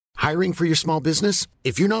Hiring for your small business?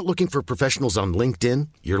 If you're not looking for professionals on LinkedIn,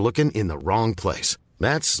 you're looking in the wrong place.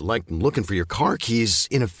 That's like looking for your car keys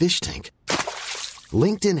in a fish tank.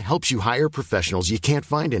 LinkedIn helps you hire professionals you can't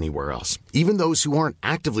find anywhere else, even those who aren't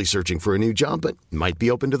actively searching for a new job but might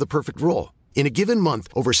be open to the perfect role. In a given month,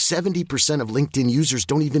 over 70% of LinkedIn users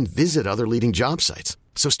don't even visit other leading job sites.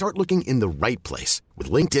 So start looking in the right place.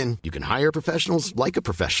 With LinkedIn, you can hire professionals like a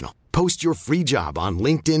professional. Post your free job on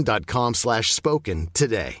linkedin.com/spoken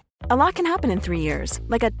today. A lot can happen in 3 years,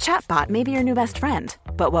 like a chatbot may be your new best friend.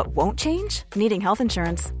 But what won't change? Needing health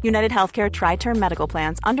insurance. United Healthcare Tri-Term Medical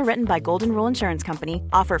Plans, underwritten by Golden Rule Insurance Company,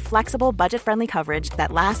 offer flexible, budget-friendly coverage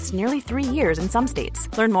that lasts nearly 3 years in some states.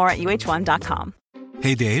 Learn more at uh1.com.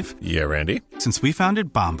 Hey, Dave. Yeah, Randy. Since we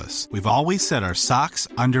founded Bombas, we've always said our socks,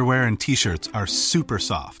 underwear, and T-shirts are super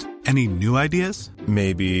soft. Any new ideas?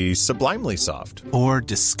 Maybe sublimely soft. Or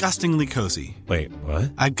disgustingly cozy. Wait, what?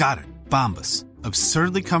 I got it. Bombas.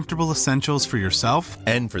 Absurdly comfortable essentials for yourself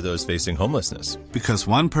and for those facing homelessness.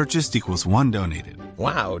 Because one purchased equals one donated.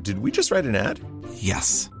 Wow, did we just write an ad?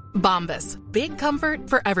 Yes. Bombas. Big comfort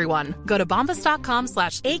for everyone. Go to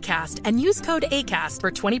bombas.com/ACAST and use code ACAST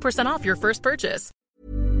for 20% off your first purchase.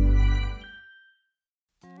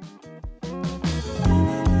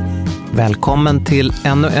 Välkommen till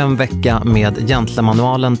ännu en vecka med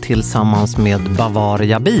Gentlemanualen tillsammans med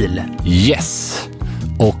Bavaria Bil. Yes!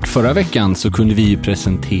 Och förra veckan så kunde vi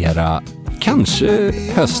presentera kanske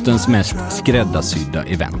höstens mest skräddarsydda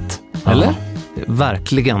event. Eller? Ja,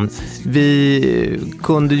 verkligen. Vi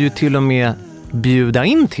kunde ju till och med bjuda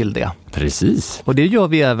in till det. Precis. Och det gör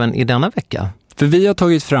vi även i denna vecka. För vi har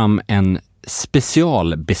tagit fram en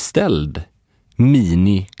specialbeställd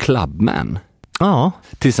Mini Clubman. Ja.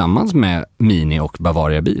 Tillsammans med Mini och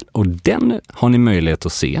Bavaria Bil. Och den har ni möjlighet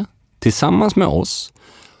att se tillsammans med oss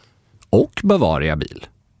och Bavaria Bil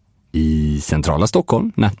i centrala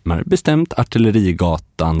Stockholm, närmare bestämt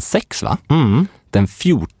Artillerigatan 6, va? Den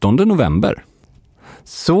 14 november.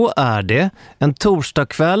 Så är det. En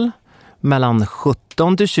torsdagkväll mellan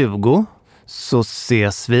 17 till 20 så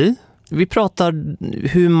ses vi. Vi pratar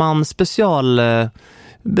hur man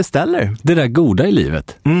beställer. Det där goda i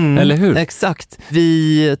livet, eller hur? Exakt.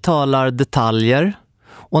 Vi talar detaljer.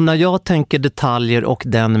 Och när jag tänker detaljer och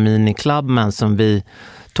den Mini Clubman som vi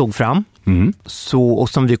tog fram och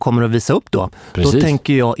som vi kommer att visa upp då. Precis. Då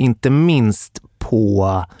tänker jag inte minst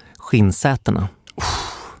på skinnsätena.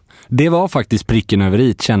 Det var faktiskt pricken över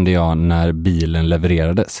i, kände jag när bilen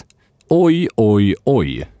levererades. Oj, oj,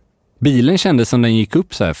 oj. Bilen kändes som den gick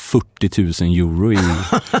upp så här 40 000 euro i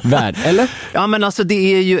värde, eller? Ja, men alltså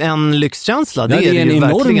det är ju en lyxkänsla. Det är en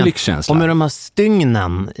enorm verkligen. lyxkänsla. Och med de här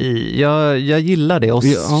stygnen i, jag gillar det. Och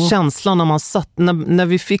känslan när man när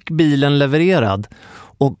vi fick bilen levererad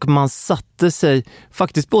och man satte sig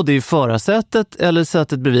faktiskt både i förarsätet eller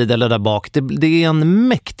sätet bredvid eller där bak. Det är en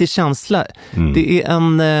mäktig känsla. Det är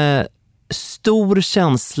en stor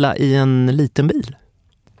känsla i en liten bil.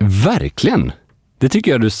 Verkligen. Det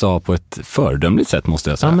tycker jag du sa på ett föredömligt sätt, måste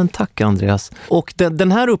jag säga. Ja, men tack Andreas. Och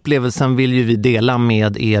den här upplevelsen vill ju vi dela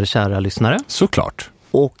med er kära lyssnare. Såklart.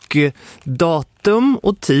 Och datum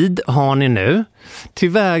och tid har ni nu.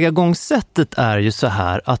 Tillvägagångssättet är ju så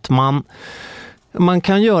här att man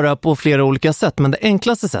kan göra på flera olika sätt. Men det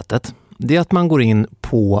enklaste sättet, det är att man går in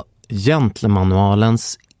på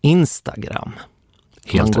Gentlemanualens Instagram.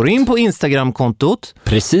 Man går in på Instagram-kontot.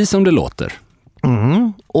 Precis som det låter.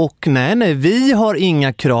 Och nej, vi har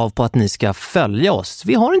inga krav på att ni ska följa oss.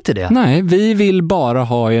 Vi har inte det. Nej, vi vill bara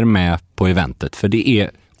ha er med på eventet. För det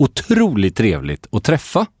är otroligt trevligt att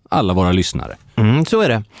träffa alla våra lyssnare. Så är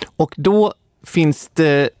det. Och då finns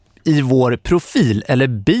det i vår profil, eller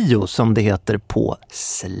bio som det heter på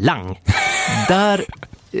slang. Där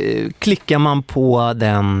klickar man på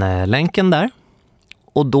den länken där.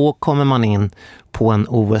 Och då kommer man in på en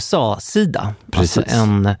OSA-sida. Precis. Alltså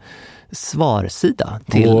en svarsida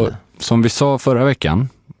till... Och som vi sa förra veckan,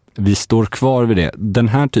 vi står kvar vid det. Den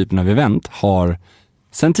här typen av event har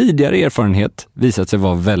sedan tidigare erfarenhet visat sig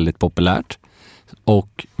vara väldigt populärt.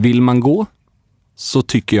 Och vill man gå så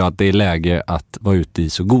tycker jag att det är läge att vara ute i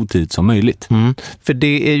så god tid som möjligt. För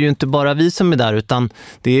det är ju inte bara vi som är där, utan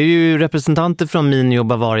det är ju representanter från Mini och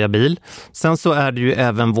Bavaria Bil. Sen så är det ju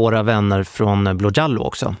även våra vänner från Blå Jallo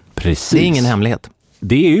också. Precis. Det är ingen hemlighet.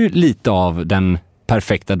 Det är ju lite av den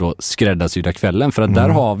perfekta då skräddarsydda kvällen, för att där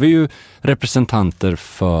har vi ju representanter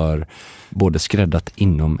för både skräddat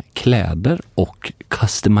inom kläder och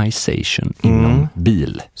customization inom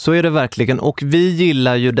bil. Så är det verkligen, och vi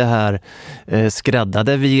gillar ju det här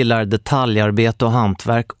skräddade, vi gillar detaljarbete och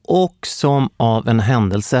hantverk, och som av en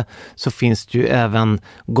händelse så finns det ju även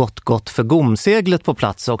gott för gomseglet på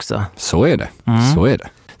plats också. Så är det, så är det.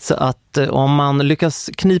 Så att om man lyckas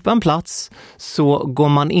knipa en plats så går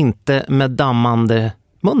man inte med dammande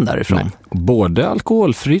mun därifrån. Nej. Både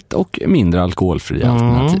alkoholfritt och mindre alkoholfria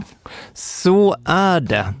alternativ. Så är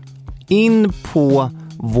det. In på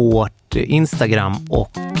vårt Instagram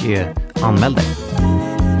och anmäl dig.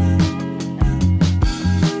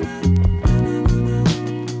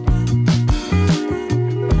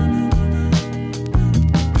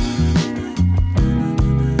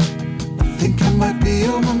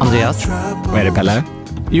 Andreas? Vad är det, Pelle?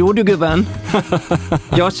 Jo du gubben,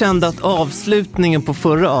 jag kände att avslutningen på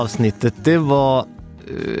förra avsnittet, det var...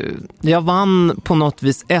 jag vann på något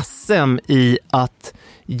vis SM i att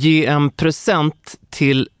ge en present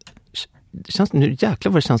till... Nu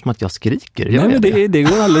jäklar vad det känns som att jag skriker. Nej, men det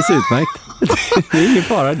går alldeles utmärkt. Det är ingen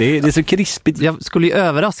fara, det är så krispigt. Jag skulle ju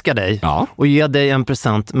överraska dig och ge dig en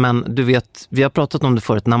present, men du vet, vi har pratat om det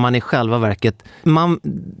förut, när man i själva verket, man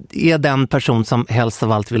är den person som helst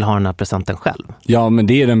av allt vill ha den här presenten själv. Ja, men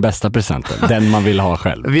det är den bästa presenten, den man vill ha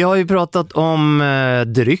själv. Vi har ju pratat om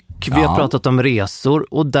dryck, vi har pratat om resor,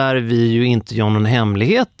 och där vi ju inte gör någon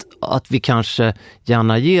hemlighet att vi kanske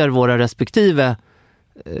gärna ger våra respektive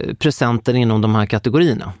presenter inom de här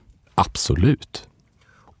kategorierna. Absolut.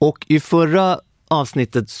 Och i förra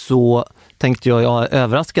avsnittet så tänkte jag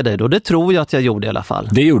överraska dig då. Det tror jag att jag gjorde i alla fall.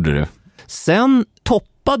 Det gjorde du. Sen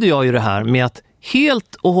toppade jag ju det här med att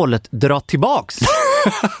helt och hållet dra tillbaks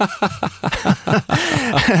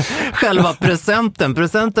själva presenten.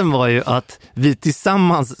 Presenten var ju att vi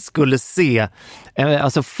tillsammans skulle se,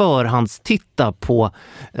 alltså förhandstitta på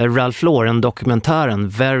Ralph Lauren-dokumentären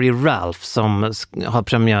Very Ralph, som har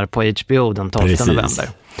premiär på HBO den 12 november.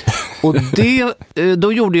 Och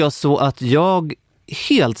då gjorde jag så att jag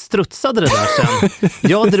helt strutsade det där sen.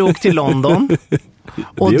 Jag drog till London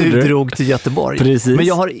och du drog till Göteborg. Precis. Men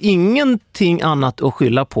jag har ingenting annat att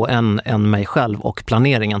skylla på än mig själv och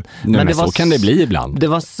planeringen. Men det så kan det bli ibland. Det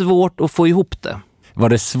var svårt att få ihop det. Var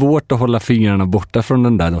det svårt att hålla fingrarna borta från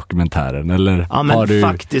den där dokumentären? Eller ja, men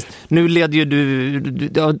faktiskt. Nu leder ju du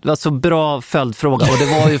det var så bra följdfråga, och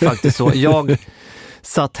det var ju faktiskt så. Jag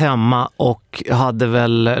satt hemma och hade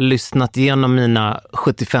väl lyssnat igenom mina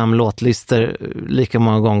 75 låtlistor lika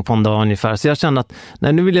många gånger på en dag ungefär. Så jag kände att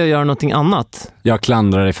nej, nu vill jag göra någonting annat. Jag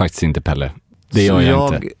klandrar dig faktiskt inte, Pelle. Det gör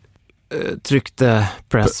jag inte. Jag tryckte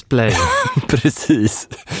press play. Precis.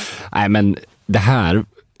 Nej, men det här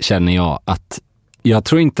känner jag att jag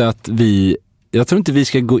tror inte vi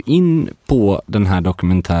ska gå in på den här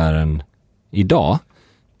dokumentären idag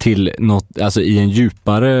till något, alltså i en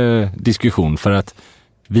djupare diskussion, för att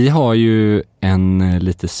vi har ju en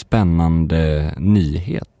lite spännande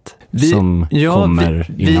nyhet som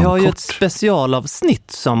kommer inom vi har kort. Ju ett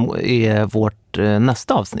specialavsnitt som är vårt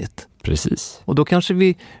nästa avsnitt. Precis. Och då kanske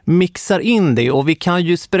vi mixar in det, och vi kan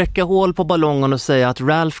ju spräcka hål på ballongen och säga att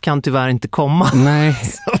Ralph kan tyvärr inte komma. Nej,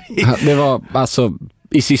 det var alltså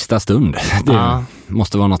i sista stund. Det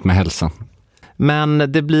måste vara något med hälsan. Men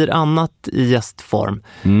det blir annat i gästform.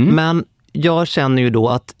 Men jag känner ju då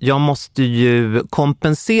att jag måste ju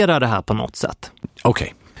kompensera det här på något sätt.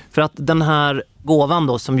 Okej. För att den här gåvan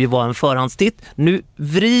då, som ju var en förhandstitt, nu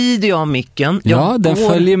vrider jag micken. Den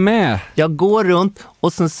följer med. Jag går runt,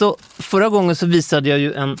 och sen så förra gången så visade jag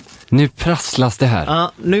ju en... Nu prasslas det här.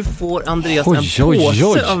 Ja, nu får Andreas en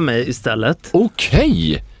påse av mig istället.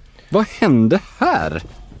 Okej. Vad hände här?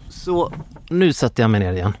 Så nu sätter jag mig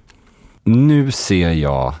ner igen. Nu ser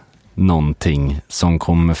jag någonting som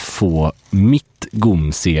kommer få mitt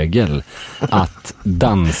gomsegel att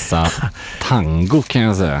dansa tango, kan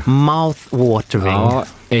jag säga. Mouth-watering. Ja,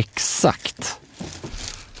 exakt.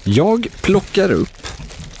 Jag plockar upp.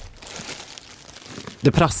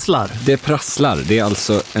 Det prasslar. Det prasslar. Det är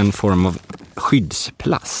alltså en form av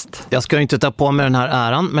skyddsplast. Jag ska inte ta på mig den här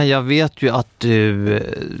äran, men jag vet ju att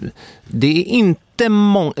det är inte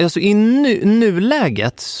alltså i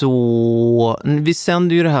nuläget så vi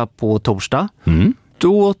sänder ju det här på torsdag.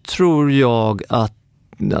 Då tror jag att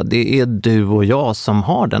det är du och jag som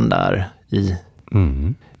har den där i.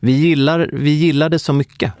 Vi gillar det så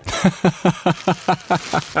mycket.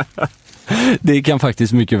 Det kan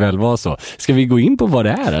faktiskt mycket väl vara så. Ska vi gå in på vad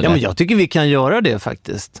det är, eller? Ja, men jag tycker vi kan göra det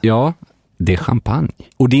faktiskt. Ja, det är champagne.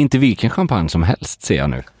 Och det är inte vilken champagne som helst, ser jag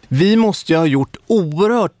nu. Vi måste ju ha gjort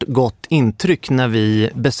oerhört gott intryck när vi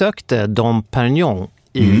besökte Dom Perignon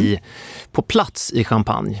på plats i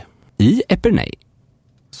Champagne. I Epernay.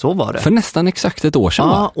 Så var det. För nästan exakt ett år sedan.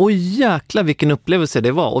 Ja, och jäkla vilken upplevelse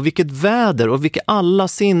det var. Och vilket väder och vilka alla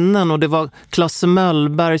sinnen. Och det var Klasse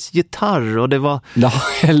Möllbergs gitarr och det var... Ja,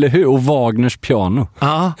 eller hur? Och Wagners piano.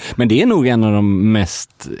 Ja. Men det är nog en av de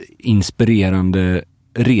mest inspirerande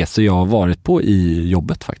resor jag har varit på i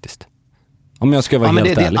jobbet faktiskt. Om jag ska vara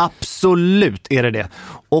helt ärlig. Det absolut är det.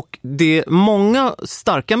 Och det är många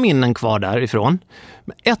starka minnen kvar därifrån.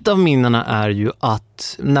 Ett av minnena är ju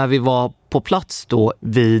att när vi var på plats då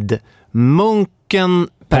vid munken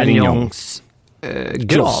Perignons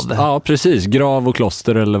grav. Ja, precis. Grav och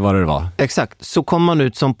kloster eller vad det var. Exakt. Så kom man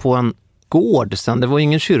ut som på en gård sen. Det var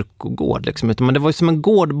ingen kyrkogård liksom, men det var ju som en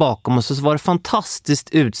gård bakom och så var det fantastiskt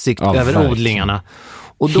utsikt över verkligen. Odlingarna.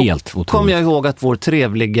 Och då kom jag ihåg att vår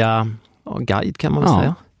trevliga guide kan man väl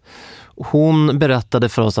säga. Hon berättade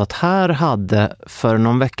för oss att här hade, för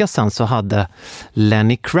någon vecka sedan så hade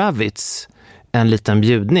Lenny Kravitz en liten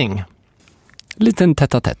bjudning. Liten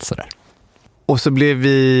tätt sådär. Och så blev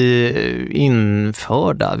vi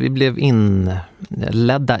införda. Vi blev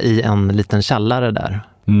inledda i en liten källare där.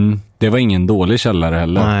 Det var ingen dålig källare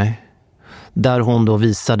heller. Nej. Där hon då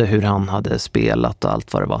visade hur han hade spelat och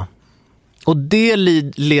allt vad det var. Och det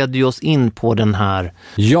leder ju oss in på den här...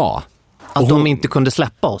 Ja. Att de inte kunde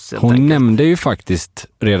släppa oss. Hon nämnde ju faktiskt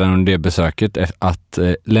redan under det besöket att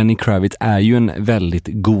Lenny Kravitz är ju en väldigt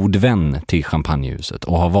god vän till Champagnehuset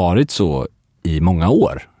och har varit så i många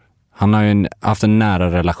år. Han har ju haft en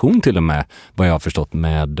nära relation till och med, vad jag har förstått,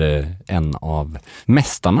 med en av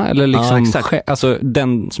mästarna. Eller liksom alltså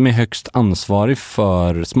den som är högst ansvarig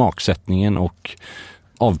för smaksättningen och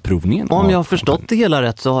avprovningen. Om jag har förstått det hela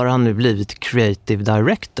rätt så har han nu blivit creative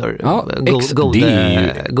director. Ja,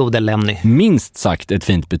 gode Lenny. Minst sagt ett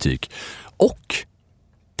fint betyg. Och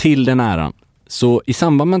till den äran, så i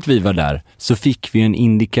samband med att vi var där så fick vi en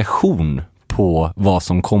indikation på vad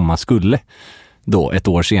som komma skulle då ett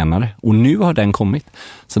år senare. Och nu har den kommit.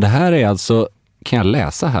 Så det här är alltså, kan jag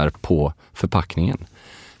läsa här på förpackningen.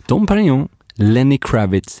 Dom Perignon Lenny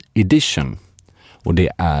Kravitz Edition. Och det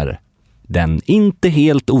är den inte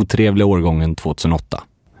helt otrevliga årgången 2008.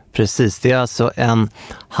 Precis, det är alltså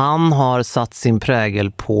han har satt sin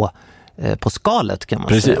prägel på skalet kan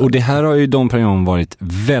man säga. Och det här har ju Dom Perignon varit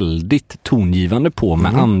väldigt tongivande på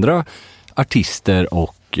med andra artister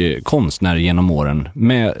och konstnärer genom åren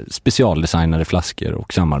med specialdesignade flaskor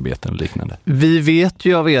och samarbeten och liknande. Vi vet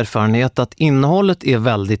ju av erfarenhet att innehållet är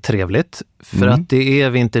väldigt trevligt för att det är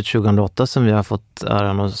Vintage 2008 som vi har fått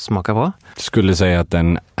äran att smaka på. Skulle säga att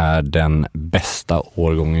den är den bästa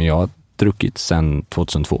årgången jag har druckit sedan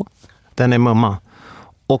 2002. Den är mumma.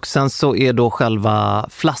 Och sen så är då själva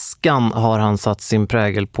flaskan har han satt sin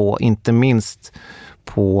prägel på, inte minst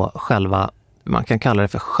på själva, man kan kalla det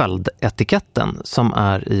för sköldetiketten som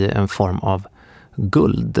är i en form av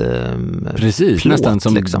guld. Precis, plåt, nästan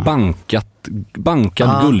som liksom.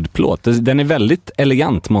 bankad guldplåt. Den är väldigt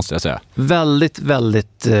elegant måste jag säga. Väldigt,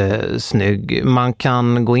 väldigt snygg. Man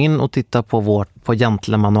kan gå in och titta på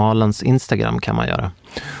Gentlemanalens Instagram kan man göra.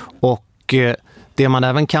 Och det man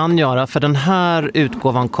även kan göra, för den här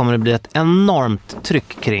utgåvan kommer det bli ett enormt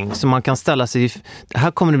tryck kring. Så man kan ställa sig,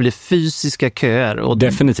 här kommer det bli fysiska köer. Och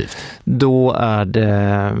definitivt. Då är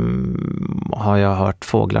det, har jag hört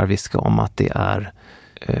fåglar viska om att det är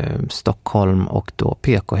Stockholm och då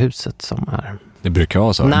PK-huset som är. Det brukar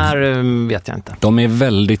vara så. När vet jag inte. De är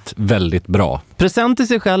väldigt, väldigt bra. Present till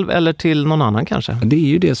sig själv eller till någon annan kanske. Det är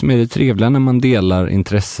ju det som är det trevliga när man delar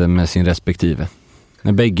intresse med sin respektive.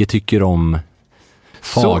 När bägge tycker om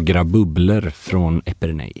fagra bubblor från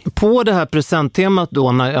Epernay. På det här presenttemat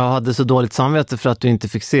då, när jag hade så dåligt samvete för att du inte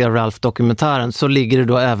fick se Ralph-dokumentären, så ligger det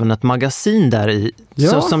då även ett magasin där i,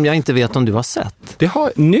 så som jag inte vet om du har sett.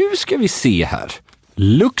 Nu ska vi se här.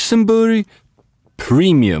 Luxemburg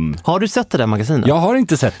Premium. Har du sett det där magasinet? Jag har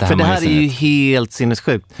inte sett det här magasinet. För det här är ju helt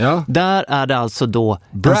sinnessjukt. Ja. Där är det alltså då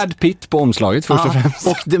Brad Pitt på omslaget först och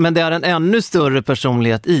främst. Men det är en ännu större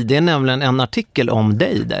personlighet i. Det är nämligen en artikel om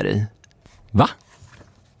dig där i. Va?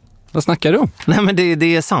 Vad snackar du om? Nej, men det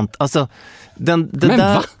är sant. Alltså,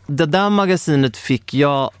 det där magasinet fick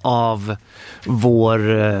jag av vår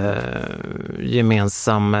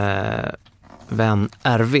gemensamma vän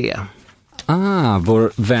RV.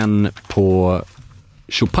 Vår vän på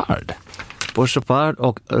Chopard. På Chopard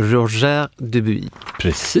och Roger Dubuis.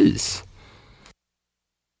 Precis.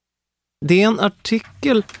 Det är en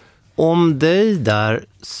artikel om dig där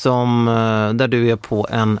du är på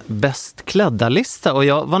en bäst klädda lista, och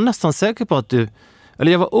jag var nästan säker på att du,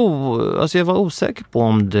 eller jag var osäker på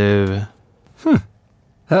om du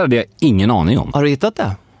Det hade jag ingen aning om. Har du hittat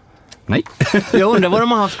det? Nej. Jag undrar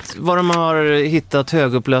vad de har hittat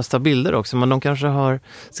högupplösta bilder också, men de kanske har,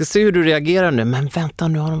 ska se hur du reagerar nu, men vänta,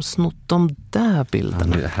 nu har de snott de där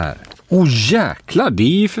bilderna. Det här. Jäklar, det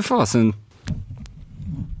är ju för fasen.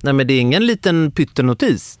 Nej, men det är ingen liten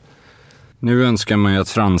pyttenotis. Nu önskar man ju att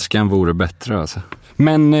franskan vore bättre alltså.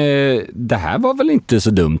 Men det här var väl inte så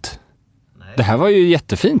dumt? Nej. Det här var ju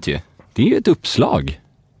jättefint ju. Det är ju ett uppslag.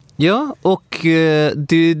 Ja, och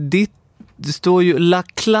det står ju La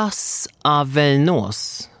Classe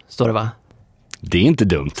Aveinos, står det va? Det är inte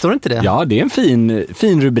dumt. Står det inte det? Ja, det är en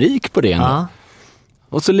fin rubrik på det ändå. Ja.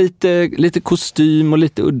 Och så lite kostym och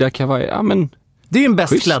lite udda kavaj. Ja, men det är ju en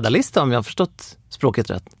bäst klädda lista om jag har förstått språket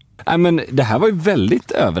rätt. Ja, men det här var ju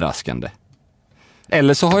väldigt överraskande.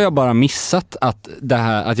 Eller så har jag bara missat att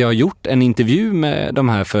jag har gjort en intervju med de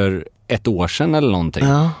här för 1 år sedan eller någonting.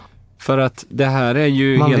 Ja. För att det här är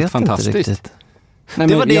ju helt fantastiskt. Nej,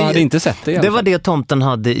 men jag hade inte sett det i alla fall. Det var det tomten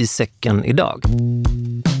hade i säcken idag.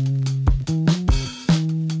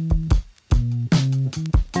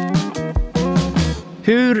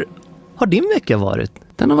 Hur har din vecka varit?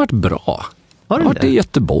 Den har varit bra. Har jag har varit i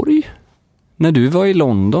Göteborg. När du var i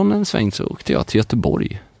London en sväng så åkte jag till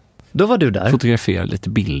Göteborg. Då var du där? Fotograferade lite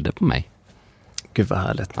bilder på mig. Gud vad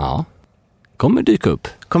härligt. Ja. Kommer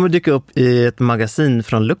dyka upp i ett magasin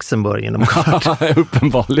från Luxemburg inom kort.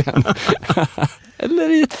 Uppenbarligen. Eller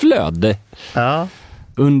i ett flöde. Ja.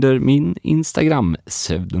 Under min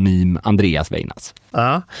Instagram-pseudonym Andreas Weinas.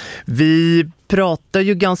 Ja. Vi pratar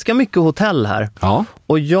ju ganska mycket hotell här. Ja.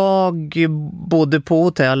 Och jag bodde på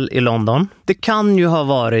hotell i London. Det kan ju ha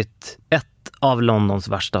varit ett av Londons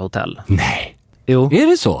värsta hotell. Nej. Jo. Är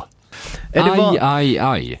det så?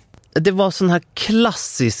 Aj. Det var sån här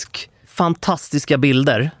klassisk fantastiska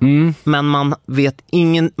bilder. Men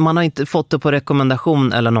man har inte fått det på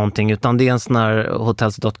rekommendation eller någonting, utan det är en sån här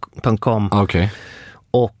hotels.com. Okay.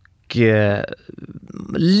 Och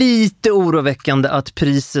lite oroväckande att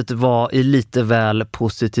priset var i lite väl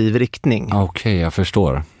positiv riktning. Okej, jag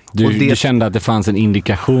förstår. Du kände att det fanns en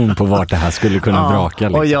indikation på vart det här skulle kunna vraka.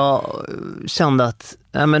 Liksom. Och jag kände att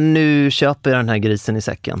men nu köper jag den här grisen i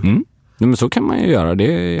säcken. Ja, men så kan man ju göra,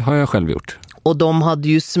 det har jag själv gjort. Och de hade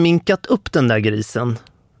ju sminkat upp den där grisen.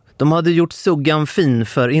 De hade gjort suggan fin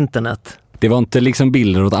för internet. Det var inte liksom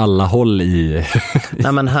bilder åt alla håll i...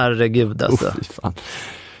 Nej men herregud alltså. Fan.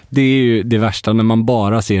 Det är ju det värsta när man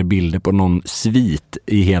bara ser bilder på någon svit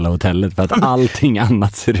i hela hotellet för att allting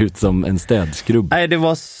annat ser ut som en städskrubb. Nej, det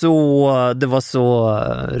var så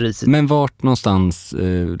risigt. Men vart någonstans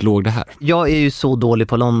låg det här? Jag är ju så dålig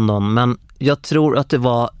på London, men jag tror att det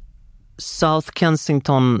var South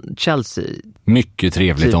Kensington, Chelsea. Mycket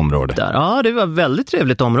trevligt område. Där. Ja, det var ett väldigt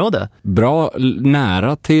trevligt område. Bra,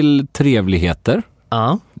 nära till trevligheter.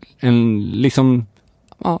 Ja.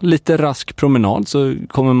 Lite rask promenad så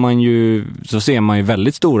ser man ju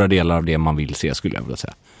väldigt stora delar av det man vill se, skulle jag vilja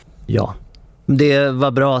säga. Ja. Det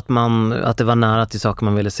var bra att det var nära till saker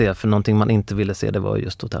man ville se, för någonting man inte ville se, det var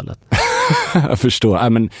just hotellet. Jag förstår.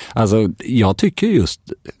 Men alltså, jag tycker just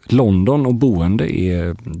London och boende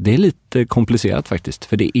det är lite komplicerat faktiskt,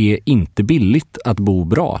 för det är inte billigt att bo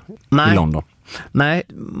bra i London. Nej,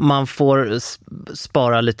 man får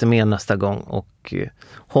spara lite mer nästa gång och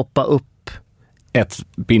hoppa upp ett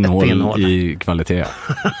pinnhål i kvalitet.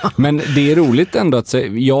 Men det är roligt ändå att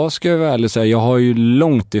säga, jag ska väl säga, jag har ju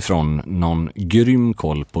långt ifrån någon grym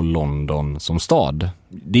koll på London som stad.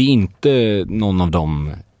 Det är inte någon av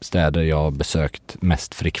de städer jag har besökt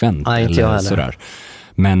mest frekvent. Nej, inte jag heller.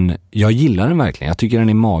 Men jag gillar den verkligen. Jag tycker den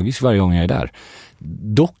är magisk varje gång jag är där.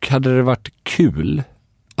 Dock hade det varit kul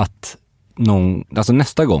att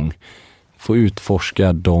nästa gång få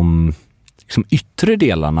utforska de liksom yttre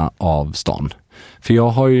delarna av stan. För jag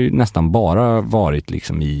har ju nästan bara varit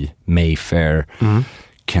liksom i Mayfair,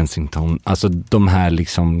 Kensington, alltså de här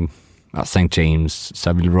liksom St. James,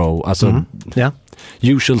 Savile Row, alltså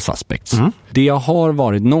usual suspects. Det jag har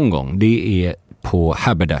varit någon gång, det är på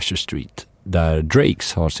Haberdasher Street där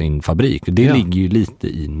Drakes har sin fabrik. Det ligger ju lite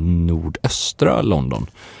i nordöstra London.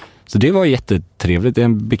 Så det var jättetrevligt. Det är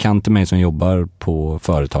en bekant till mig som jobbar på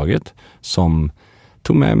företaget som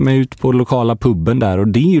tog med mig ut på lokala pubben där, och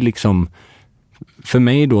det är ju liksom för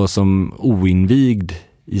mig då som oinvigd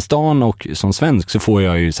i stan och som svensk så får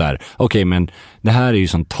jag ju så här, okej, men det här är ju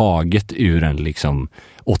som taget ur en liksom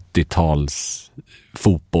 80-tals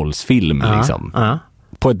fotbollsfilm liksom.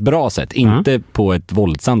 På ett bra sätt, inte på ett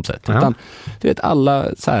våldsamt sätt, utan du vet, alla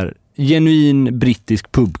så här genuin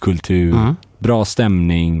brittisk pubkultur, bra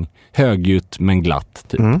stämning, högljutt men glatt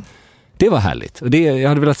typ. Det var härligt. Och jag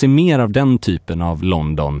hade velat se mer av den typen av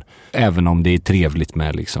London, även om det är trevligt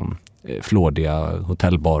med liksom flådiga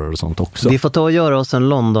hotellbarer och sånt också. Vi får ta och göra oss en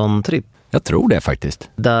London-tripp. Jag tror det faktiskt.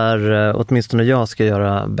 Där åtminstone jag ska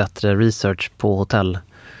göra bättre research på hotell.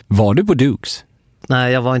 Var du på Dukes?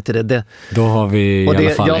 Nej, jag var inte det. Då har vi i alla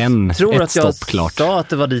fall ett stopp klart. Jag tror att jag sa att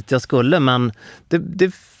det var dit jag skulle, men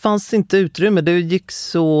det fanns inte utrymme. Det gick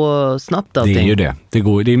så snabbt allting. Det är ju det. Det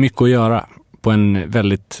är mycket att göra på en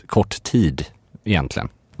väldigt kort tid egentligen.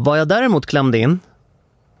 Vad jag däremot klämde in,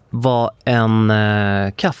 var en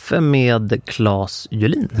kaffe med Claes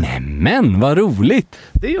Julin. Nämen, vad roligt!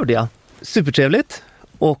 Det gjorde jag. Supertrevligt.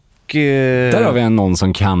 Och där har vi någon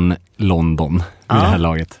som kan London i det här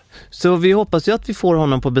laget. Så vi hoppas ju att vi får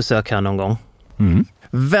honom på besök här någon gång.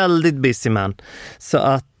 Väldigt busy man. Så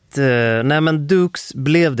att nej, men Dukes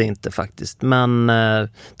blev det inte faktiskt. Men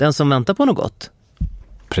den som väntar på något gott.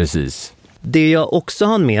 Precis. Det jag också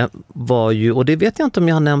hann med var ju, och det vet jag inte om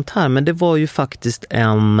jag har nämnt här, men det var ju faktiskt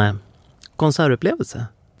en konsertupplevelse.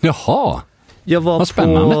 Jaha. Jag var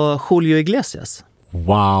på Julio Iglesias.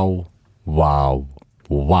 Wow.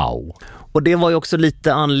 Och det var ju också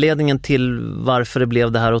lite anledningen till varför det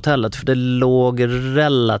blev det här hotellet. För det låg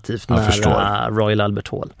relativt nära Royal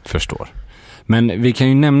Albert Hall. Förstår. Men vi kan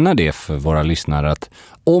ju nämna det för våra lyssnare att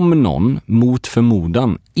om någon mot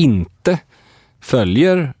förmodan inte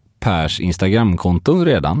följer Pers Instagramkonto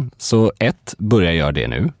redan, så 1, börja göra det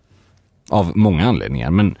nu. Av många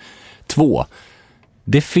anledningar. Men 2,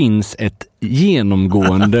 det finns ett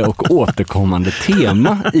genomgående och återkommande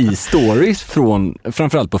tema i stories från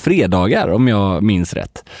framförallt på fredagar, om jag minns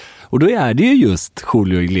rätt. Och då är det ju just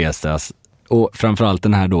Julio Iglesias och framförallt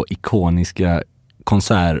den här då ikoniska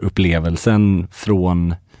konsertupplevelsen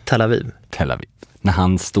från Tel Aviv. När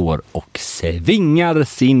han står och svingar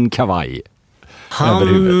sin kavaj.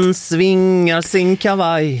 Han svingar sin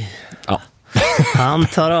kavaj. Ja. Han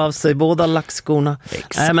tar av sig båda lackskorna.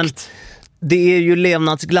 Exakt. Nej, men det är ju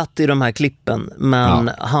levnadsglatt i de här klippen,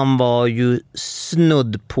 men han var ju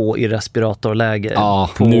snudd på i respiratorläge. Ja,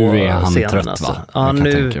 på nu är han scenen, trött alltså. va? Ja,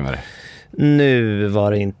 nu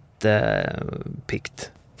var det inte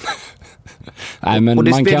pikt. Nej, men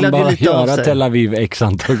man kan bara göra Tel Aviv x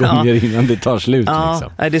antal gånger innan det tar slut. Ja,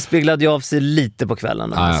 liksom. Nej, det speglade ju av sig lite på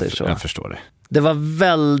kvällen. Jag förstår det. Det var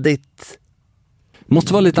väldigt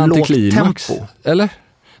måste vara lite antiklimax, tempo. eller?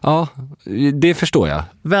 Ja, det förstår jag.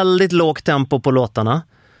 Väldigt lågt tempo på låtarna.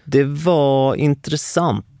 Det var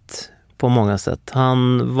intressant på många sätt.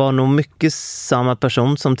 Han var nog mycket samma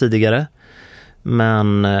person som tidigare.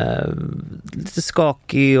 Men lite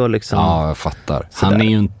skakig och liksom... Ja, jag fattar. Sådär. Han är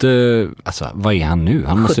ju inte... Alltså, vad är han nu?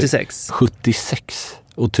 Han 76. 76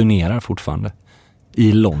 och turnerar fortfarande.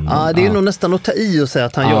 I London. Ja, det är nog nästan att ta i och säga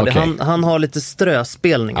att han gör det. Han har lite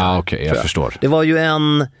ströspelningar. Ja, okej, jag förstår. Det var ju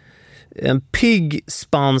en pigg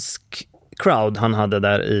spansk crowd han hade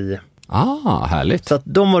där i... Härligt. Så att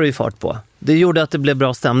de var det ju fart på. Det gjorde att det blev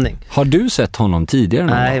bra stämning. Har du sett honom tidigare?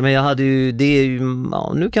 Nej, men jag hade ju... Det är ju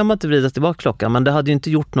nu kan man inte vrida tillbaka klockan, men det hade ju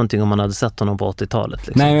inte gjort någonting om man hade sett honom på 80-talet.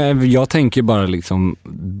 Liksom. Nej, jag tänker bara liksom...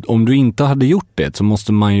 Om du inte hade gjort det så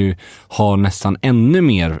måste man ju ha nästan ännu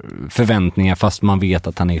mer förväntningar fast man vet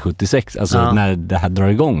att han är 76. Alltså när det här drar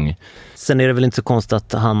igång. Sen är det väl inte så konstigt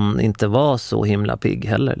att han inte var så himla pigg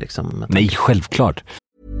heller. Liksom. Nej, självklart.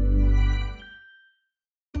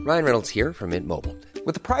 Ryan Reynolds here from Mint Mobile.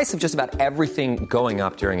 With the price of just about everything going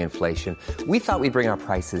up during inflation, we thought we'd bring our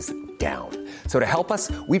prices down. So to help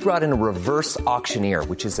us, we brought in a reverse auctioneer,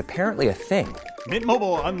 which is apparently a thing. Mint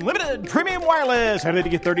Mobile Unlimited Premium Wireless. How to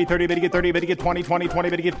get 30, 30, bit to get 30, bit to get 20, 20, 20,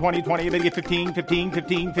 bit to get 20, 20, bit to get 15, 15,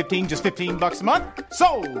 15, 15, just $15 a month?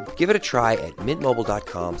 Sold! Give it a try at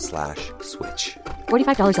mintmobile.com/switch.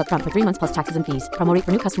 $45 up front for 3 months plus taxes and fees. Promo rate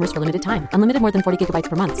for new customers for limited time. Unlimited more than 40 gigabytes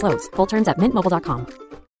per month. Slows full terms at mintmobile.com.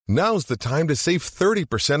 Now's the time to save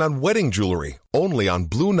 30% on wedding jewelry, only on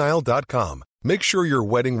BlueNile.com. Make sure your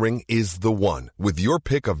wedding ring is the one with your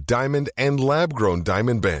pick of diamond and lab-grown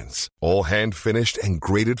diamond bands, all hand-finished and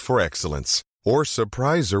graded for excellence. Or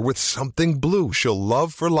surprise her with something blue she'll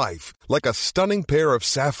love for life, like a stunning pair of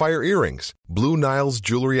sapphire earrings. Blue Nile's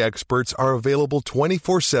jewelry experts are available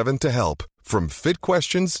 24/7 to help, from fit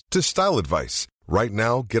questions to style advice. Right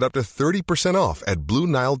now, get up to 30% off at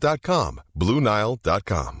BlueNile.com.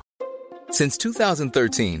 BlueNile.com. Since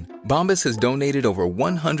 2013, Bombas has donated over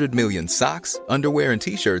 100 million socks, underwear, and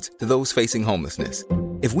T-shirts to those facing homelessness.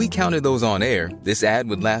 If we counted those on air, this ad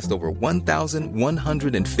would last over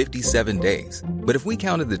 1,157 days. But if we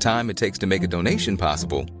counted the time it takes to make a donation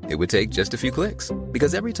possible, it would take just a few clicks.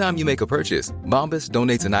 Because every time you make a purchase, Bombas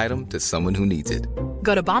donates an item to someone who needs it.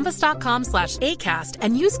 Go to bombas.com/ACAST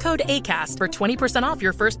and use code ACAST for 20% off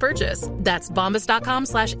your first purchase. That's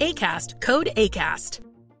bombas.com/ACAST, code ACAST.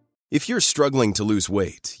 If you're struggling to lose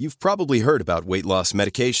weight, you've probably heard about weight loss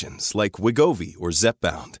medications like Wegovy or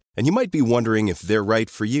Zepbound, and you might be wondering if they're right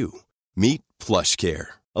for you. Meet PlushCare,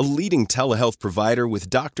 a leading telehealth provider with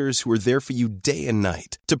doctors who are there for you day and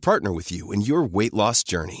night to partner with you in your weight loss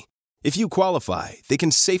journey. If you qualify, they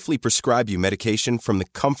can safely prescribe you medication from the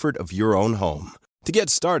comfort of your own home. To get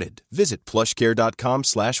started, visit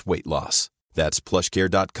plushcare.com/weightloss. That's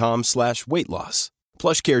plushcare.com/weightloss.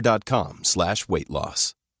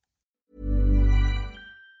 plushcare.com/weightloss.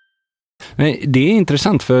 Men det är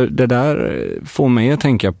intressant, för det där får mig att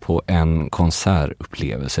tänka på en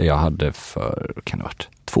konsertupplevelse jag hade för, kan det ha varit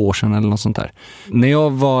 2 år sedan eller något sånt där. När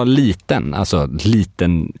jag var liten, alltså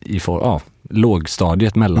liten i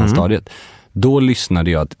lågstadiet, mellanstadiet, då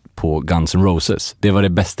lyssnade jag på Guns N' Roses. Det var det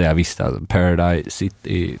bästa jag visste. Paradise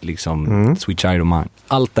City, liksom Sweet Child of Mine.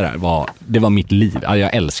 Allt det där det var mitt liv.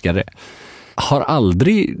 Jag älskade det. Har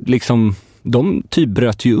aldrig liksom... De typ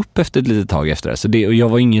bröt ju upp efter ett litet tag efter det. Så jag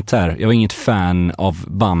var inget fan av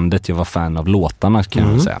bandet, jag var fan av låtarna,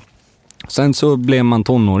 kan jag säga. Sen så blev man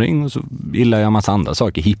tonåring och så gillade jag massa andra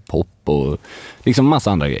saker, hiphop och liksom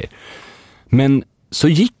massa andra grejer. Men så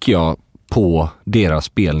gick jag på deras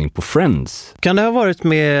spelning på Friends. Kan det ha varit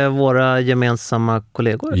med våra gemensamma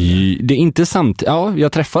kollegor? Det är inte samtidigt. Ja,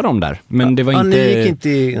 jag träffade dem där. Men det var inte... Ni gick inte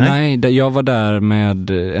nej, jag var där med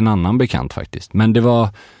en annan bekant faktiskt. Men det var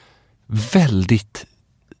väldigt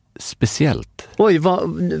speciellt. Oj,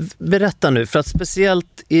 berätta nu. För att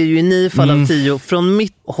speciellt är ju i 9 fall av 10. Från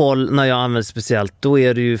mitt håll, när jag använder speciellt, då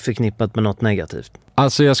är det ju förknippat med något negativt.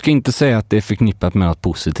 Alltså jag ska inte säga att det är förknippat med något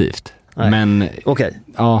positivt. Nej. Men okej.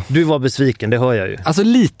 Ja. Du var besviken, det hör jag ju. Alltså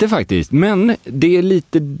lite faktiskt. Men det är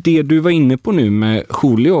lite det du var inne på nu med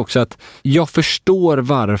Julio också. Att jag förstår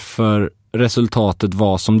varför resultatet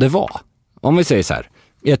var som det var. Om vi säger så här.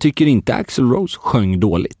 Jag tycker inte Axl Rose sjöng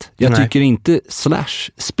dåligt. Jag tycker inte Slash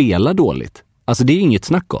spelar dåligt. Alltså det är inget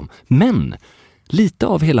snack om. Men lite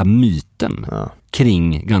av hela myten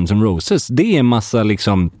kring Guns N' Roses, det är massa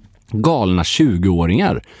liksom galna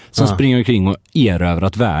 20-åringar som springer omkring och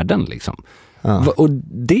erövrat världen liksom. Och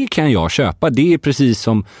det kan jag köpa. Det är precis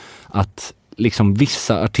som att liksom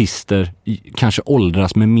vissa artister kanske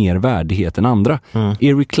åldras med mer värdighet än andra.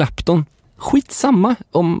 Eric Clapton, skitsamma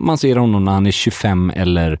om man ser honom när han är 25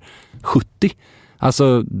 eller 70.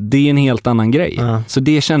 Alltså det är en helt annan grej. Så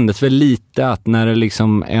det kändes väl lite att när det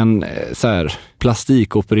liksom en så här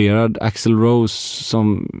plastikopererad Axl Rose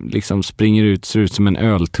som liksom springer ut, ser ut som en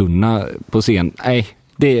öltunna på scen. Nej,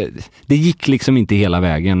 det gick liksom inte hela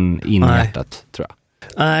vägen in i hjärtat, tror jag.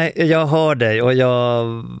 Nej, jag hör dig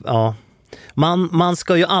och man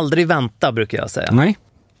ska ju aldrig vänta, brukar jag säga. Nej.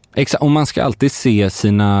 Exakt, och man ska alltid se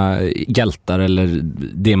sina hjältar eller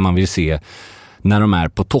det man vill se när de är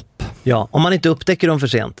på topp. Ja, om man inte upptäcker dem för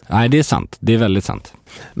sent. Nej, det är sant. Det är väldigt sant.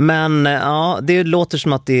 Men det låter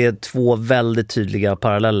som att det är 2 väldigt tydliga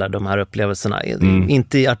paralleller, de här upplevelserna.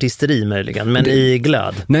 Inte i artisteri möjligen, men i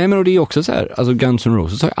glöd. Nej, men det är också så här, alltså Guns N'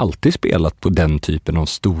 Roses har ju alltid spelat på den typen av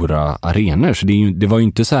stora arenor. Så det var ju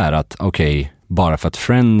inte så här att, bara för att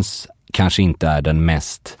Friends kanske inte är den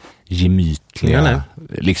mest gemytliga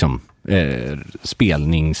liksom,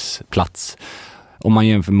 spelningsplats. Om man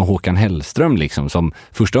jämför med Håkan Hellström liksom, som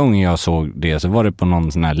första gången jag såg det så var det på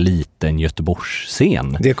någon sån här liten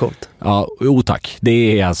Göteborgsscen. Det är coolt. Ja, tack.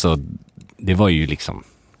 Det var ju liksom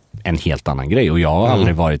en helt annan grej och jag har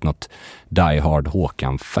aldrig varit något Die Hard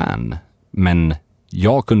Håkan-fan. Men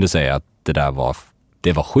jag kunde säga att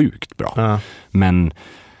det var sjukt bra. Men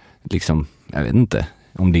liksom, jag vet inte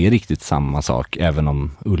om det är riktigt samma sak, även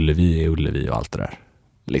om Ullevi är Ullevi och allt det där.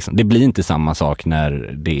 Liksom, det blir inte samma sak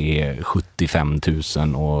när det är 75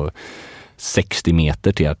 000 och 60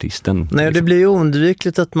 meter till artisten. Nej, liksom. Det blir ju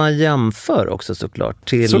oundvikligt att man jämför också såklart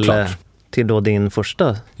till då din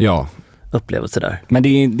första upplevelse där. Men det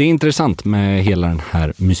är intressant med hela den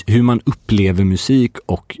här hur man upplever musik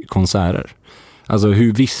och konserter. Alltså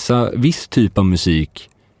hur viss typ av musik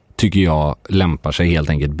tycker jag lämpar sig helt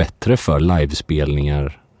enkelt bättre för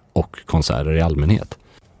livespelningar och konserter i allmänhet.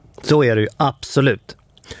 Så är det ju, absolut.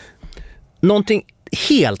 Någonting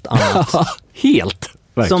helt annat verkligen,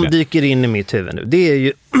 som dyker in i mitt huvud nu, det är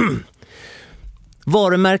ju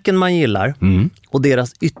varumärken man gillar och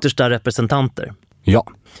deras yttersta representanter. Ja.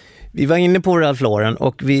 Vi var inne på Ralph Lauren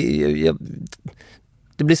och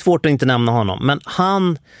det blir svårt att inte nämna honom, men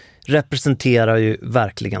han representerar ju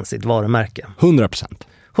verkligen sitt varumärke.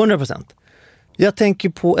 100%. Jag tänker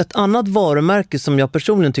på ett annat varumärke som jag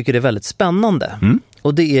personligen tycker är väldigt spännande.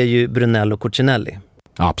 Och det är ju Brunello Cucinelli.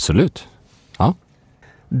 Absolut. Ja.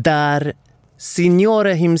 Där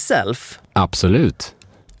Signore himself. Absolut.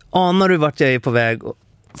 Anar du vart jag är på väg?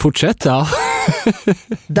 Fortsätt, ja.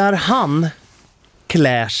 Där han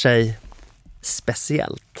klär sig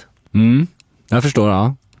speciellt. Jag förstår,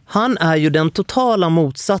 ja. Han är ju den totala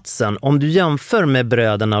motsatsen om du jämför med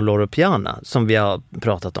bröderna Loro Piana som vi har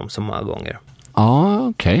pratat om så många gånger. Ja,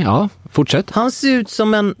 okej. Ja, fortsätt. Han ser ut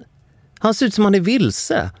som han är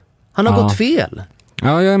vilse. Han har gått fel.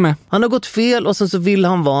 Ja, jag är med. Han har gått fel och sen så vill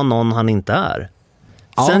han vara någon han inte är.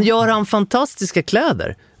 Sen gör han fantastiska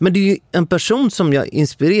kläder. Men det är ju en person som jag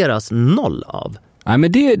inspireras noll av. Nej,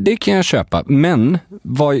 men det kan jag köpa. Men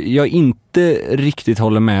vad jag inte riktigt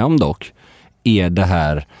håller med om dock är det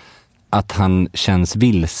här att han känns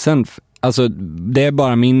vilsen. Alltså det är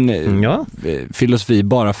bara min filosofi,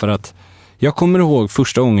 bara för att jag kommer ihåg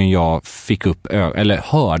första gången jag fick upp eller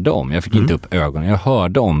hörde om, jag fick inte upp ögonen, jag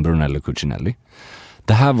hörde om Brunello Cucinelli.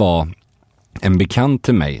 Det här var en bekant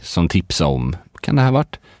till mig som tipsade om, kan det ha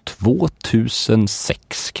varit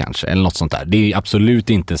 2006 kanske, eller något sånt där. Det är absolut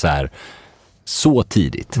inte så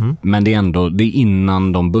tidigt, men det är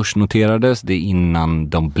innan de börsnoterades, det är innan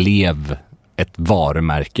de blev ett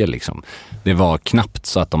varumärke liksom. Det var knappt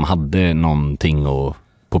så att de hade någonting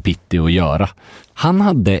på Pitti att göra. Han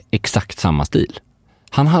hade exakt samma stil.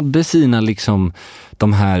 Han hade sina liksom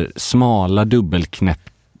de här smala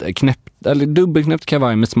dubbelknäppt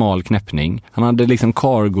kavaj med smal knäppning. Han hade liksom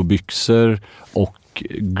cargobyxor och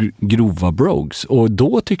grova brogues. Och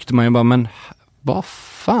då tyckte man ju bara, men vad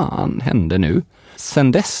fan hände nu?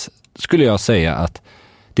 Sen dess skulle jag säga att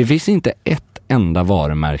det finns inte ett enda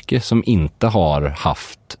varumärke som inte har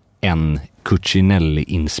haft en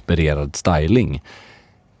Cucinelli-inspirerad styling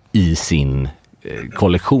i sin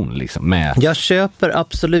kollektion liksom, med... Jag köper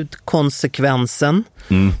absolut konsekvensen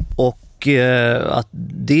och att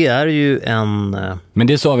det är ju en... Men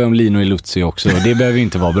det sa vi om Lino Iluzzi också, och det behöver ju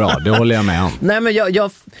inte vara bra, det håller jag med om. Nej, men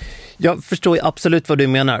jag förstår ju absolut vad du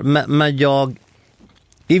menar, men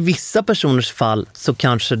i vissa personers fall så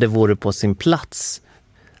kanske det vore på sin plats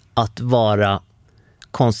att vara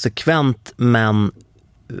konsekvent men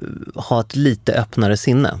ha ett lite öppnare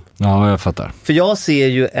sinne. Ja, jag fattar. För jag ser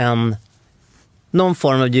ju någon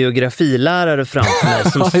form av geografilärare framför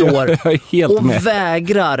mig som står och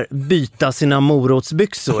vägrar byta sina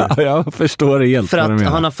morotsbyxor. Ja, jag förstår det helt. För att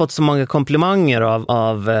han har fått så många komplimanger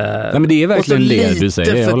av nej, men det är verkligen det du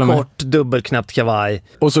säger. Lite för kort dubbelknäppt kavaj.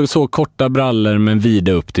 Och så korta brallor men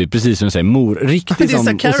vida upp till, precis som du säger, riktigt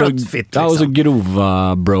som... carrot fit, liksom. Ja, och så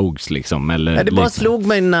grova brogues liksom. Eller, ja, det bara slog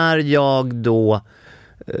mig när jag då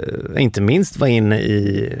inte minst var inne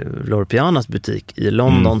i Loro Pianas butik i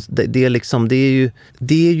London.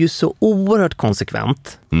 Det är ju så oerhört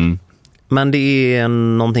konsekvent. Men det är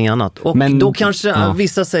någonting annat. Och då kanske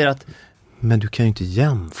vissa säger att men du kan ju inte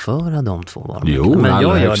jämföra de två varumärkena. Jo, men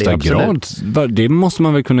jag gör högsta det grad. Det måste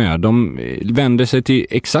man väl kunna göra. De vänder sig till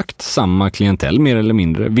exakt samma klientell, mer eller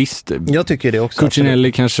mindre. Visst, jag tycker det också.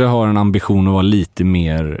 Cucinelli kanske har en ambition att vara lite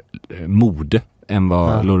mer mode än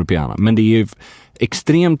vad Loro Piana. Men det är ju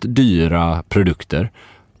extremt dyra produkter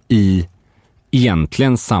i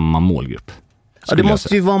egentligen samma målgrupp. Ja, det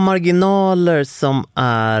måste ju vara marginaler som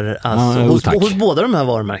är hos båda de här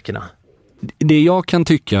varumärkena. Det jag kan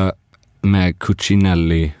tycka med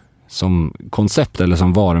Cucinelli som koncept eller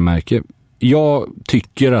som varumärke, jag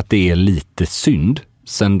tycker att det är lite synd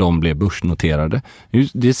sen de blev börsnoterade.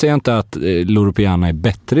 Det säger inte att Loro Piana är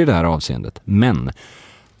bättre i det här avseendet, men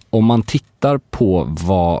om man tittar på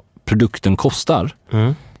vad produkten kostar,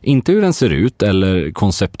 inte hur den ser ut eller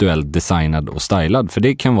konceptuellt designad och stylad, för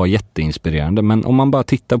det kan vara jätteinspirerande, men om man bara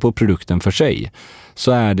tittar på produkten för sig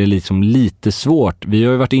så är det liksom lite svårt. Vi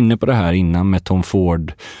har ju varit inne på det här innan med Tom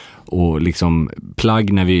Ford och liksom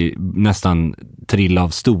plagg när vi nästan trillade av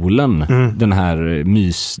stolen, den här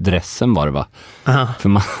mysdressen var det, va? För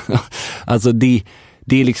man, alltså det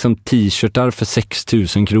är liksom t-shirtar för 6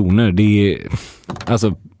 000 kronor, det är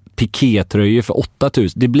alltså pikétröjor för 8 000.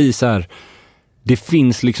 Det blir så här, det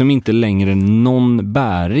finns liksom inte längre någon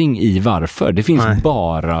bäring i varför. Det finns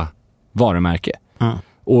bara varumärke.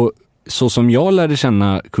 Och så som jag lärde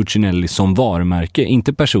känna Cucinelli som varumärke,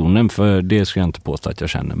 inte personen, för det ska jag inte påstå att jag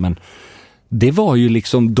känner, men det var ju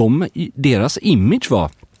liksom deras image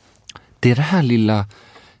var det här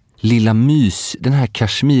lilla mys, den här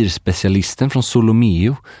kashmir-specialisten från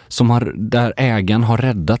Solomeo där ägaren har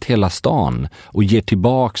räddat hela stan och ger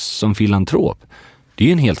tillbaks som filantrop. Det är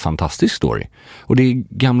ju en helt fantastisk story. Och det är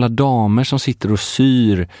gamla damer som sitter och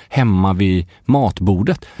syr hemma vid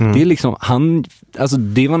matbordet. Det är liksom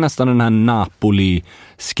det var nästan den här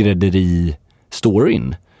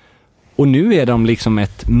Napoli-skrädderi-storyn. Och nu är de liksom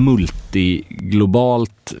ett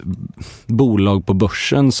multiglobalt bolag på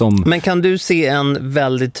börsen som... Men kan du se en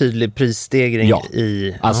väldigt tydlig prisstegring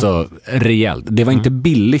i... Alltså rejält. Det var inte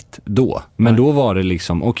billigt då. Men då var det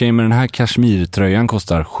liksom, okej, men den här kashmirtröjan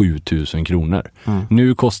kostar 7 000 kronor.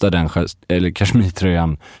 Nu kostar den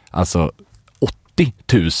kashmirtröjan alltså 80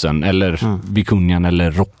 000 eller vikunjan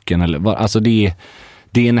eller rocken eller alltså det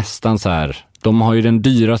är nästan så här. De har ju den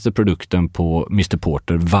dyraste produkten på Mr.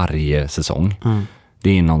 Porter varje säsong.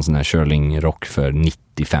 Det är någon sån här Shirling-rock för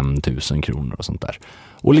 95 000 kronor och sånt där.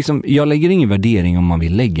 Och liksom, jag lägger ingen värdering om man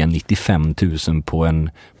vill lägga 95 000 på en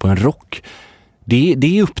rock. Det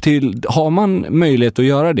är upp till, har man möjlighet att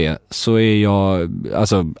göra det så är jag,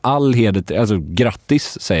 alltså all heder, alltså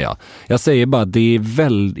grattis säger jag. Jag säger bara att det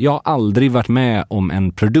är jag har aldrig varit med om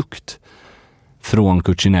en produkt från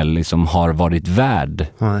Cucinelli som har varit värd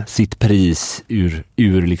sitt pris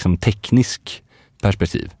ur liksom teknisk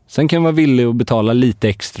perspektiv. Sen kan jag vara villig att betala lite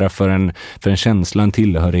extra för en känsla, en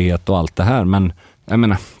tillhörighet och allt det här, men jag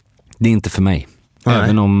menar, det är inte för mig. Nej.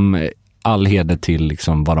 Även om all heder till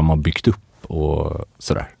liksom vad de har byggt upp och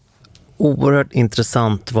sådär. Oerhört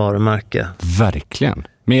intressant varumärke. Verkligen.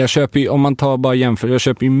 Men jag köper ju, om man tar bara jämför, jag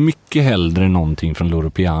köper ju mycket hellre någonting från Loro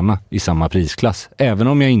Piana i samma prisklass. Även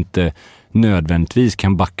om jag inte nödvändigtvis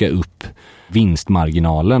kan backa upp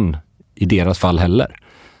vinstmarginalen i deras fall heller.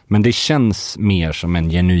 Men det känns mer som en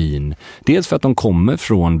genuin, dels för att de kommer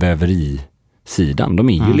från väverisidan. De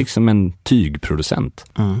är ju liksom en tygproducent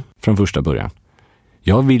från första början.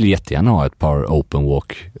 Jag vill jättegärna ha ett par open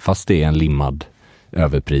walk, fast det är en limmad,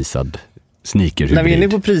 överprisad sneakerhybrid. När vi är inne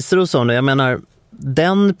på priser och sånt, jag menar,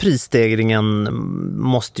 den prisstegringen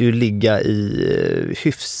måste ju ligga i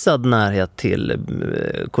hyfsad närhet till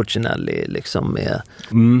Cucinelli liksom med...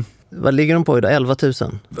 Vad ligger de på idag? 11 000?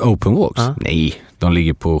 Open walks? Nej, de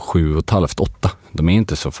ligger på 7,5-8. De är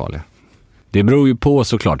inte så farliga. Det beror ju på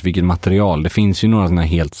såklart vilket material. Det finns ju några sådana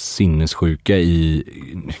helt sinnessjuka i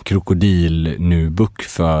krokodilnubuk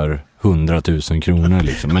för 100 000 kronor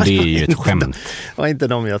liksom. Men det är ju ett skämt. Det var inte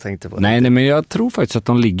de jag tänkte på. Nej, men jag tror faktiskt att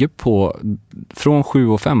de ligger på från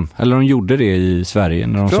 7,5. Eller de gjorde det i Sverige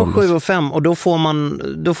när de från 7,5 och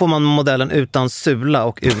då får man modellen utan sula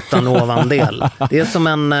och utan ovandel. Det är som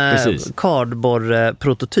en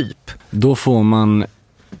cardboard-prototyp. Då får man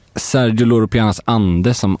Sergio Loro Pianas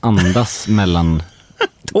ande som andas mellan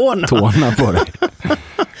tårna på dig.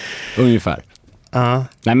 Ungefär.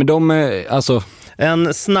 Nej, men de alltså...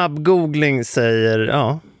 En snabb googling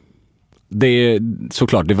säger, Det är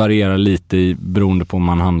såklart, det varierar lite beroende på om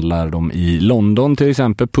man handlar dem i London till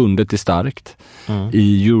exempel. Pundet är starkt.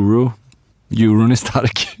 I euron är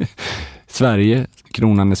stark. Sverige,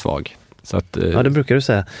 kronan är svag. Så att, ja, det brukar du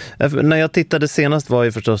säga. När jag tittade senast var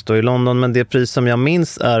ju förstås då i London, men det pris som jag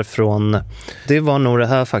minns är från, det var nog det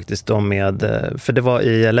här faktiskt då med, för det var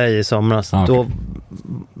i LA i somras. Okay. Då,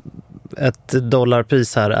 ett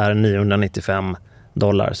dollarpris här är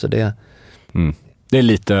 $995, så det... Det är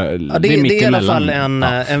lite... Ja, det är i alla fall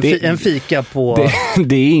en fika på...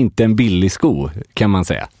 Det är inte en billig sko, kan man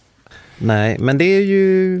säga. Nej, men det är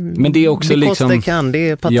ju... Men det är också liksom... Det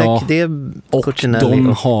är Patek, det är Cucinelli. Och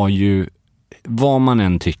de har ju... Vad man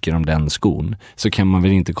än tycker om den skon, så kan man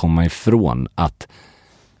väl inte komma ifrån att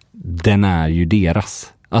den är ju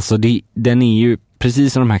deras. Alltså den är ju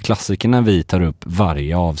precis som de här klassikerna vi tar upp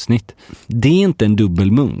varje avsnitt. Det är inte en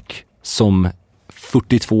dubbelmunk som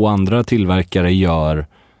 42 andra tillverkare gör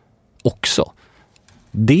också.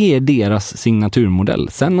 Det är deras signaturmodell.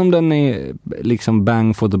 Sen om den är liksom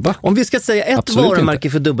bang for the buck. Om vi ska säga ett varumärke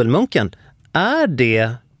för dubbelmunken, är det...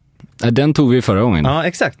 Den tog vi förra gången. Ja,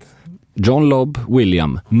 exakt. John Lobb,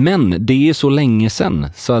 William. Men det är så länge sedan,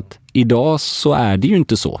 så att idag så är det ju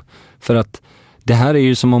inte så. För att det här är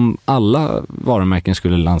ju som om alla varumärken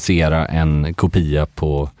skulle lansera en kopia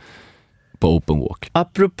på Open Walk.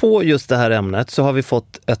 Apropå just det här ämnet så har vi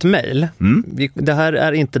fått ett mejl. Det här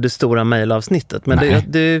är inte det stora mejlavsnittet, men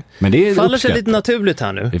det faller sig lite naturligt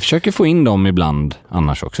här nu. Vi försöker få in dem ibland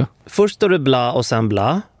annars också. Först står det bla och sen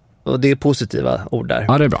bla. Och det är positiva ord där.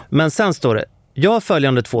 Ja, det är bra. Men sen står det: jag har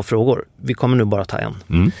följande 2 frågor. Vi kommer nu bara ta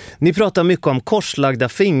en. Ni pratar mycket om korslagda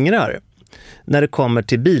fingrar när det kommer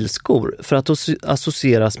till bilskor för att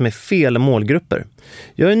associeras med fel målgrupper.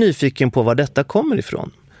 Jag är nyfiken på var detta kommer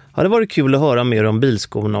ifrån. Har det varit kul att höra mer om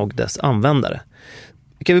bilskorna och dess användare?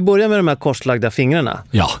 Kan vi börja med de här korslagda fingrarna?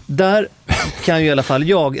 Ja. Där kan ju i alla fall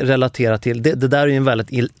jag relatera till. Det där är ju en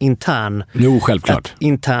väldigt intern... Jo, självklart. Ett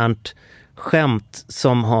internt skämt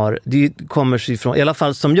som har... Det kommer sig ifrån... I alla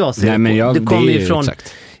fall som jag ser det kommer ifrån...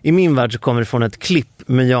 Exakt. I min värld så kommer det från ett klipp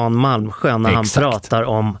med Jan Malmsjö när han pratar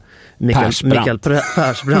om Mikael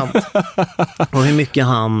Persbrandt. Och hur mycket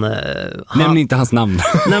han... Nämn inte hans namn.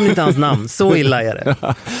 Nämn inte hans namn, så illa är det.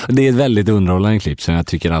 Det är ett väldigt underhållande klipp som jag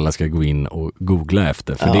tycker alla ska gå in och googla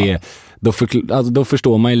efter. För då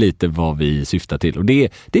förstår man ju lite vad vi syftar till. Och det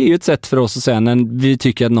är ju ett sätt för oss att säga när vi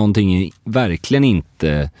tycker att någonting är verkligen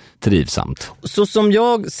inte trivsamt. Så som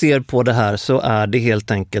jag ser på det här så är det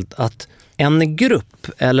helt enkelt att en grupp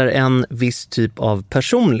eller en viss typ av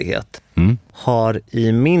personlighet har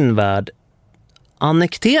i min värld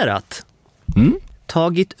annekterat,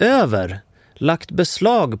 tagit över, lagt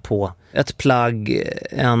beslag på ett plagg,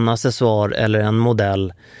 en accessoar eller en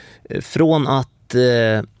modell från att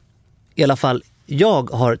i alla fall jag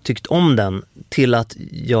har tyckt om den till att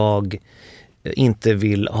jag inte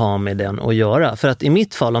vill ha med den att göra. För att i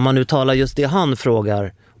mitt fall, om man nu talar just det han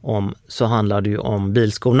frågar om, så handlar det ju om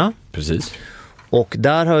bilskorna. Precis. Och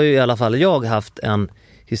där har ju i alla fall jag haft en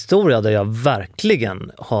historia där jag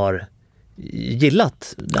verkligen har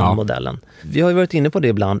gillat den modellen. Vi har ju varit inne på det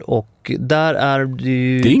ibland och där är det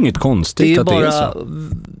ju... Det är inget konstigt att det är så. Det är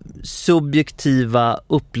bara subjektiva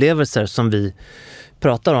upplevelser som vi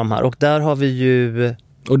pratar om här och där har vi ju...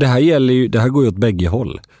 Och det här går ju åt bägge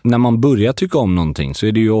håll. När man börjar tycka om någonting så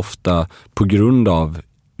är det ju ofta på grund av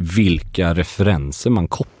vilka referenser man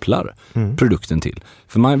kopplar produkten till.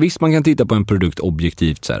 För visst, man kan titta på en produkt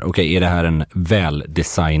objektivt så här. Okej, är det här en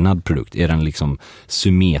väldesignad produkt? Är den liksom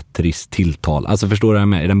symmetriskt tilltal? Alltså förstår du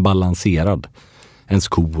med? Är den balanserad? En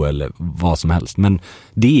sko eller vad som helst. Men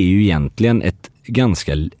det är ju egentligen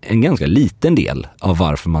en ganska liten del av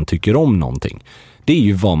varför man tycker om någonting. Det är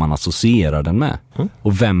ju vad man associerar den med.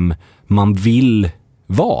 Och vem man vill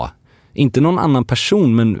vara. Inte någon annan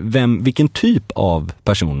person, men vilken typ av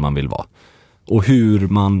person man vill vara. Och hur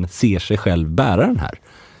man ser sig själv bära den här.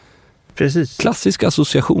 Precis. Klassisk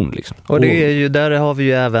association liksom. Och det är ju, där har vi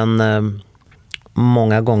ju även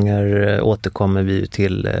många gånger återkommer vi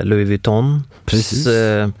till Louis Vuitton. Precis.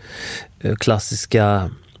 Klassiska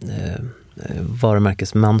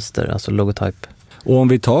varumärkesmönster, alltså logotyp. Och om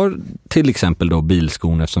vi tar till exempel då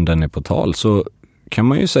bilskon, eftersom den är på tal, så kan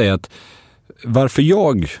man ju säga att varför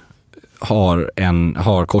jag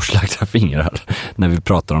har korslagda fingrar när vi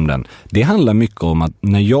pratar om den. Det handlar mycket om att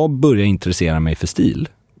när jag började intressera mig för stil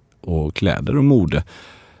och kläder och mode,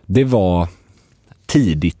 det var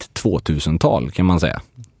tidigt 2000-tal kan man säga.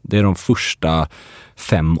 Det är de första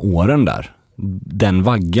 5 åren där. Den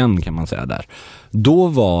vaggan kan man säga där. Då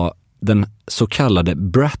var den så kallade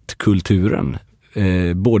brat-kulturen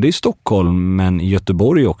både i Stockholm men i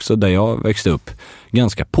Göteborg också, där jag växte upp,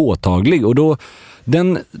 ganska påtaglig. Och då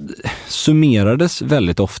den summerades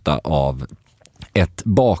väldigt ofta av ett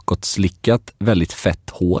bakåtslickat, väldigt fett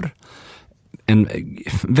hår. En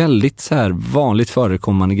väldigt så här vanligt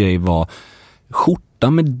förekommande grej var skjorta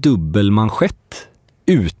med dubbel manschett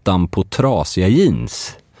utan på trasiga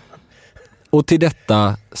jeans. Och till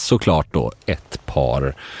detta såklart då ett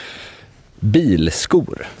par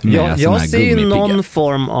bilskor. Jag ser någon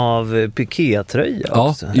form av pikétröja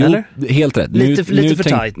också, eller? Helt rätt. Lite för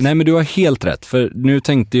tight. Nej, men du har helt rätt. För nu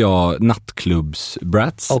tänkte jag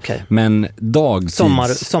nattklubbsbrats. Okay. Men dagtids...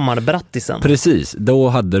 Sommarbrattisen. Precis, då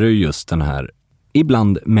hade du just den här,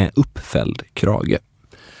 ibland med uppfälld krage.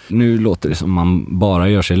 Nu låter det som man bara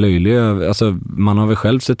gör sig löjlig. Alltså, man har väl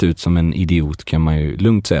själv sett ut som en idiot, kan man ju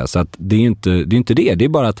lugnt säga. Så att det är inte det. Det är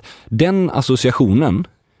bara att den associationen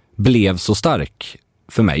blev så stark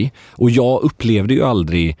för mig. Och jag upplevde ju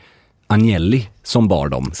aldrig Agnelli som bar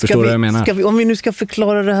dem. Förstår du vad jag menar? Om vi nu ska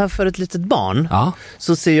förklara det här för ett litet barn,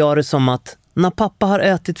 så ser jag det som att när pappa har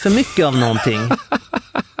ätit för mycket av någonting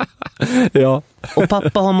och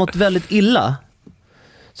pappa har mått väldigt illa,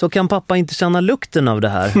 så kan pappa inte känna lukten av det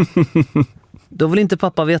här. Då vill inte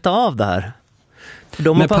pappa veta av det här.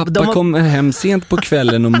 När pappa kommer hem sent på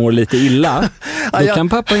kvällen och mår lite illa, då kan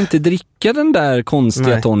pappa inte dricka den där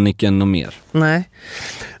konstiga toniken och mer. Nej,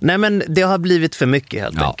 men det har blivit för mycket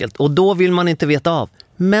helt enkelt. Och då vill man inte veta av.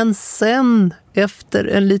 Men sen, efter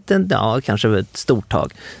en liten, kanske ett stort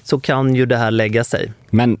tag, så kan ju det här lägga sig.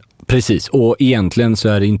 Men precis, och egentligen så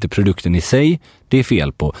är det inte produkten i sig det är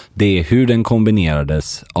fel på. Det är hur den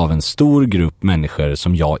kombinerades av en stor grupp människor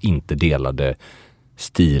som jag inte delade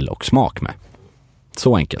stil och smak med.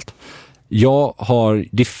 Så enkelt.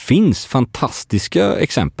 Det finns fantastiska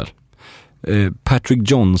exempel.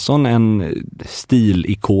 Patrick Johnson, en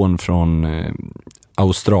stilikon från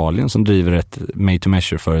Australien som driver ett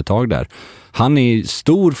made-to-measure-företag där. Han är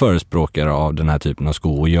stor förespråkare av den här typen av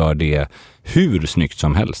skor och gör det hur snyggt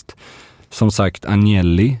som helst. Som sagt,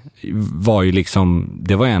 Agnelli var ju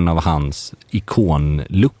det var en av hans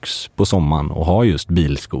ikonlooks på sommaren och ha just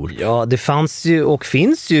bilskor. Ja, det fanns ju och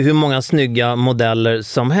finns ju hur många snygga modeller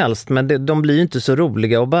som helst, men de blir ju inte så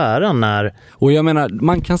roliga att bära när... Och jag menar,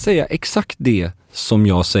 man kan säga exakt det som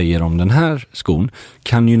jag säger om den här skon,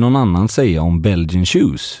 kan ju någon annan säga om Belgian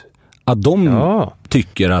Shoes. Att de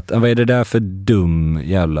tycker att, vad är det där för dum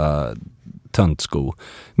jävla töntsko?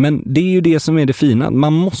 Men det är ju det som är det fina.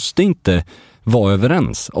 Man måste inte vara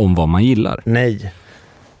överens om vad man gillar. Nej,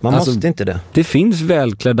 man måste inte det. Det finns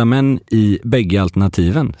välklädda män i bägge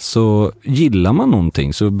alternativen. Så gillar man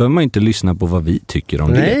någonting så behöver man inte lyssna på vad vi tycker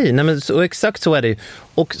om det. Nej, men så, exakt så är det.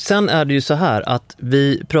 Och sen är det ju så här att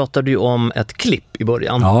vi pratade ju om ett klipp i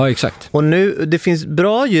början. Ja, exakt. Och nu, det finns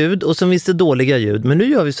bra ljud och så finns det dåliga ljud. Men nu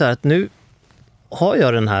gör vi så här att nu har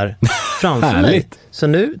jag den här framför mig. Så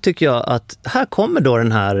nu tycker jag att här kommer då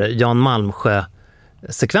den här Jan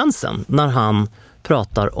Malmsjö-sekvensen när han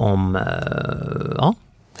pratar om...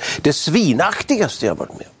 Det svinaktigaste jag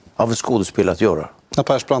varit med av en skådespelare att göra. När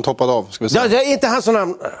Persbrandt hoppade av, ska vi säga. Ja, det är inte hans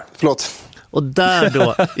namn. Förlåt. Och där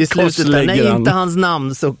då, i slutet, när inte hans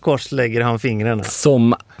namn, så korslägger han fingrarna.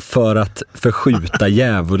 Som för att förskjuta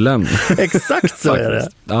djävulen. Exakt så är det.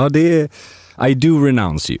 Ja, det är... I do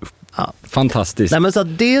renounce you. Ja. Fantastiskt. Nej, men så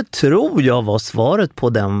det tror jag var svaret på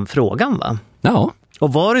den frågan, va? Ja.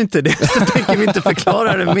 Och var det inte det, så tänker vi inte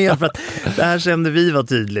förklara det mer, för att det här kände vi var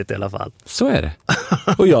tydligt i alla fall. Så är det.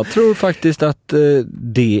 Och jag tror faktiskt att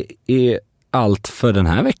det är allt för den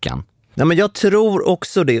här veckan. Nej, men jag tror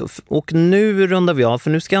också det. Och nu rundar vi av, för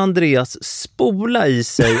nu ska Andreas spola i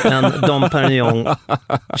sig en Dom Perignon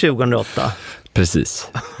 2008. Precis.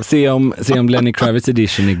 Se om Lenny Kravitz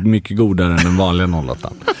edition är mycket godare än den vanliga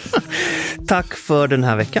 08. Tack för den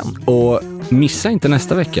här veckan. Och missa inte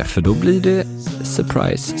nästa vecka, för då blir det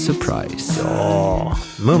surprise, surprise. Ja,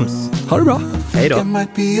 mums. Ha det bra. Hej då.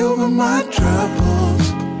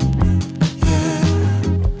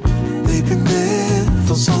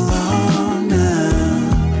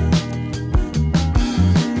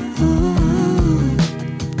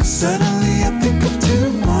 Suddenly I think of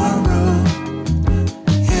tomorrow.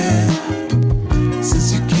 Yeah,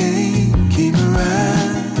 since you came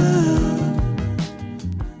around.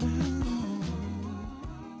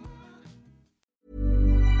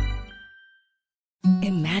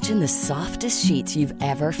 Imagine the softest sheets you've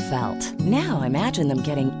ever felt. Now imagine them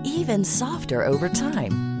getting even softer over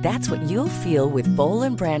time. That's what you'll feel with Boll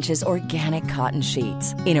 & Branch's organic cotton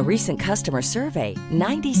sheets. In a recent customer survey,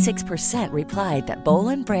 96% replied that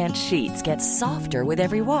Boll & Branch sheets get softer with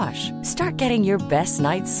every wash. Start getting your best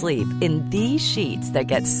night's sleep in these sheets that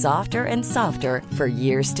get softer and softer for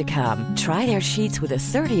years to come. Try their sheets with a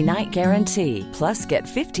 30-night guarantee. Plus, get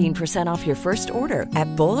 15% off your first order at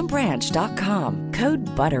bollandbranch.com. Code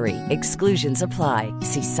BUTTERY. Exclusions apply.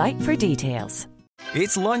 See site for details.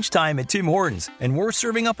 It's lunchtime at Tim Hortons, and we're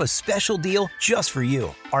serving up a special deal just for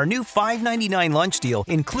you. Our new $5.99 lunch deal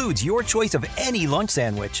includes your choice of any lunch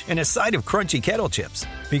sandwich and a side of crunchy kettle chips.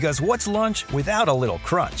 Because what's lunch without a little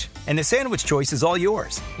crunch? And the sandwich choice is all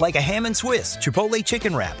yours, like a ham and Swiss, Chipotle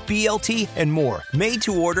chicken wrap, BLT, and more. Made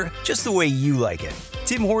to order just the way you like it.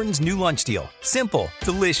 Tim Hortons' new lunch deal. Simple,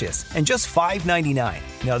 delicious, and just $5.99.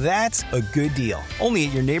 Now that's a good deal. Only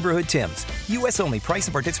at your neighborhood Tim's. U.S. only. Price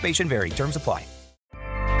and participation vary. Terms apply.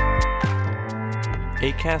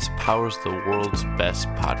 Acast powers the world's best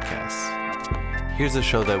podcasts. Here's a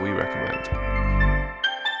show that we recommend.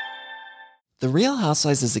 The Real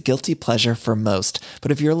Housewives is a guilty pleasure for most,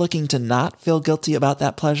 but if you're looking to not feel guilty about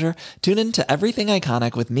that pleasure, tune in to Everything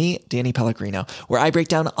Iconic with me, Danny Pellegrino, where I break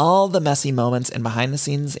down all the messy moments and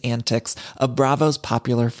behind-the-scenes antics of Bravo's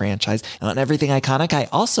popular franchise. And on Everything Iconic, I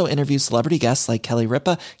also interview celebrity guests like Kelly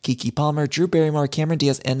Ripa, Keke Palmer, Drew Barrymore, Cameron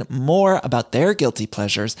Diaz, and more about their guilty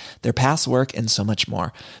pleasures, their past work, and so much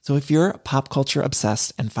more. So if you're pop culture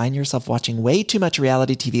obsessed and find yourself watching way too much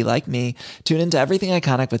reality TV like me, tune into Everything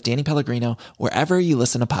Iconic with Danny Pellegrino, wherever you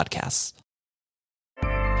listen to podcasts.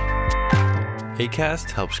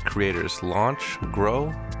 Acast helps creators launch,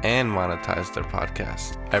 grow, and monetize their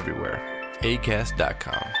podcasts everywhere.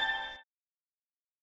 Acast.com.